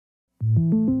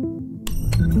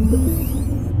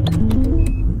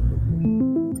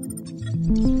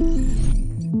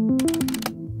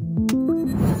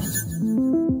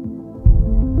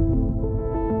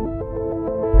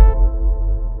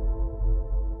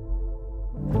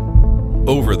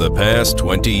Over the past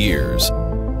 20 years,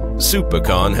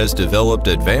 SUPCON has developed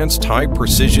advanced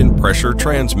high-precision pressure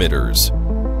transmitters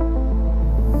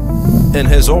and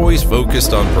has always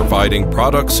focused on providing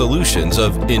product solutions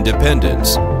of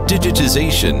independence,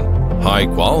 digitization, high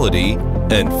quality,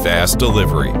 and fast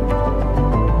delivery.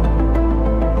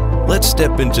 Let's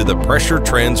step into the Pressure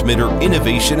Transmitter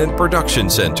Innovation and Production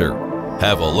Center.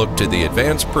 Have a look to the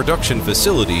advanced production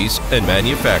facilities and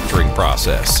manufacturing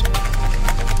process.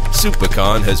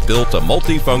 SUPCON has built a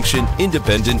multifunction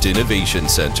independent innovation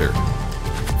center.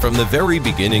 From the very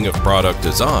beginning of product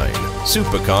design,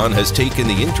 SUPCON has taken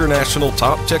the international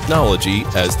top technology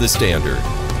as the standard.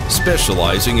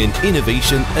 Specializing in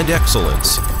innovation and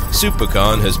excellence,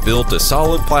 SUPCON has built a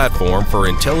solid platform for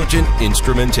intelligent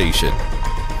instrumentation.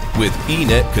 With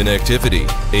eNet connectivity,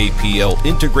 APL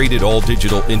integrated all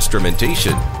digital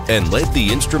instrumentation and led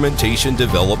the instrumentation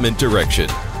development direction.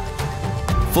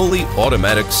 Fully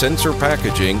automatic sensor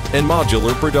packaging and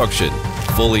modular production.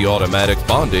 Fully automatic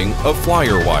bonding of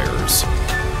flyer wires.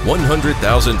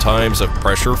 100,000 times of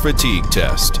pressure fatigue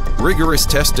test. Rigorous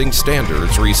testing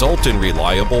standards result in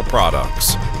reliable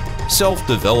products.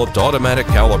 Self-developed automatic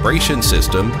calibration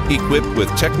system equipped with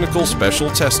technical special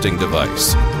testing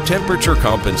device. Temperature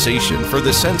compensation for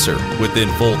the sensor within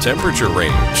full temperature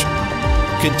range.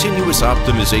 Continuous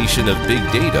optimization of big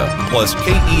data plus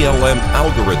KELM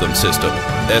algorithm system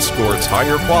escorts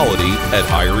higher quality at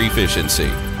higher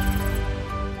efficiency.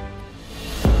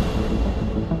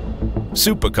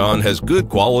 SUPCON has good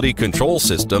quality control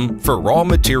system for raw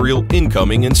material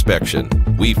incoming inspection.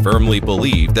 We firmly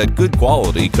believe that good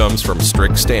quality comes from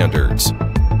strict standards.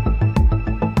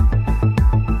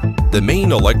 The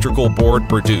main electrical board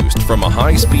produced from a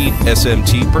high-speed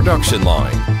SMT production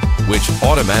line, which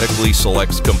automatically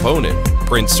selects component,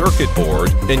 prints circuit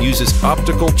board, and uses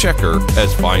optical checker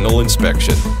as final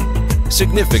inspection.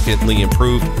 Significantly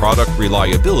improved product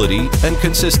reliability and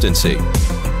consistency.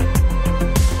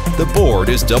 The board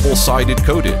is double-sided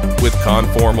coated with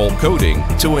conformal coating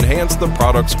to enhance the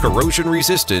product's corrosion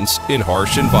resistance in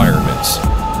harsh environments.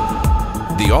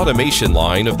 The automation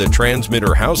line of the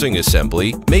transmitter housing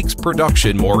assembly makes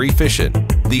production more efficient.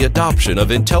 The adoption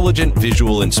of intelligent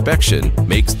visual inspection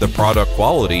makes the product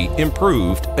quality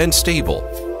improved and stable.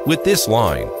 With this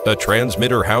line, a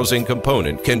transmitter housing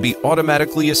component can be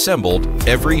automatically assembled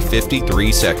every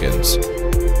 53 seconds.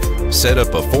 Set up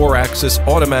a 4-axis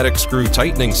automatic screw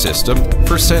tightening system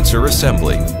for sensor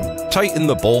assembly. Tighten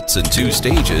the bolts in 2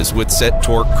 stages with set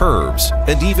torque curves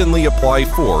and evenly apply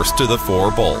force to the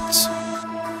 4 bolts.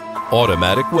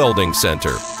 Automatic welding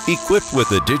center, equipped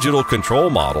with a digital control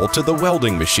model to the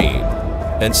welding machine,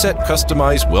 and set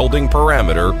customized welding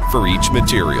parameter for each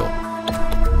material.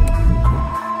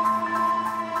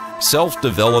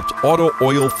 Self-developed auto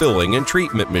oil filling and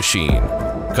treatment machine.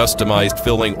 Customized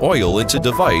filling oil into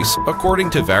device according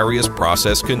to various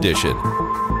process condition.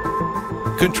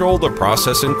 Control the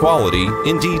process and quality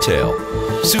in detail.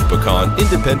 SUPCON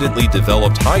independently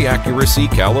developed high-accuracy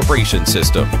calibration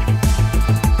system.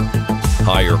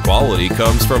 Higher quality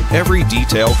comes from every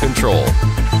detail control.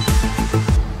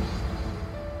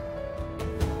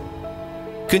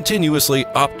 Continuously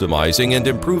optimizing and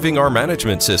improving our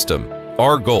management system.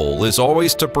 Our goal is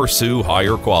always to pursue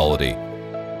higher quality.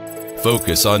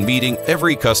 Focus on meeting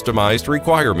every customized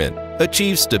requirement,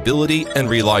 achieve stability and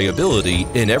reliability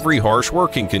in every harsh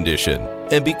working condition,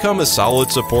 and become a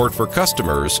solid support for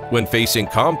customers when facing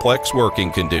complex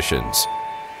working conditions.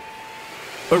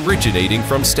 Originating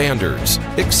from standards,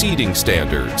 exceeding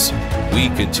standards, we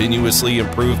continuously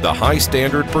improve the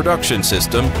high-standard production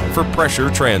system for pressure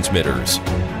transmitters.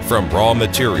 From raw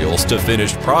materials to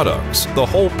finished products, the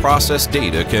whole process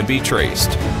data can be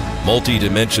traced.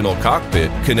 Multi-dimensional cockpit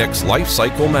connects life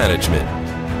cycle management.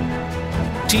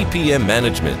 TPM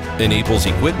management enables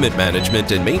equipment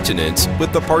management and maintenance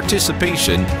with the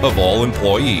participation of all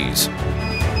employees.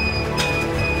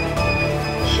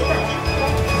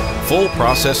 Full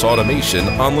process automation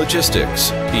on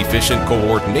logistics, efficient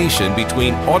coordination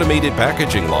between automated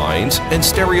packaging lines and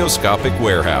stereoscopic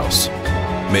warehouse.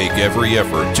 Make every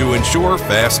effort to ensure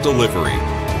fast delivery.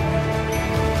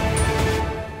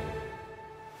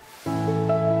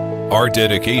 Our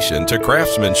dedication to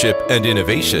craftsmanship and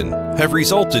innovation have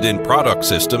resulted in product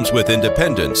systems with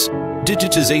independence,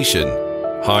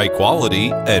 digitization, high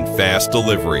quality, and fast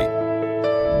delivery.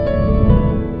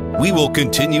 We will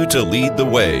continue to lead the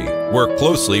way, work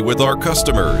closely with our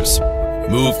customers,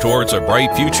 move towards a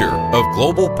bright future of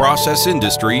global process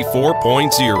industry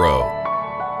 4.0.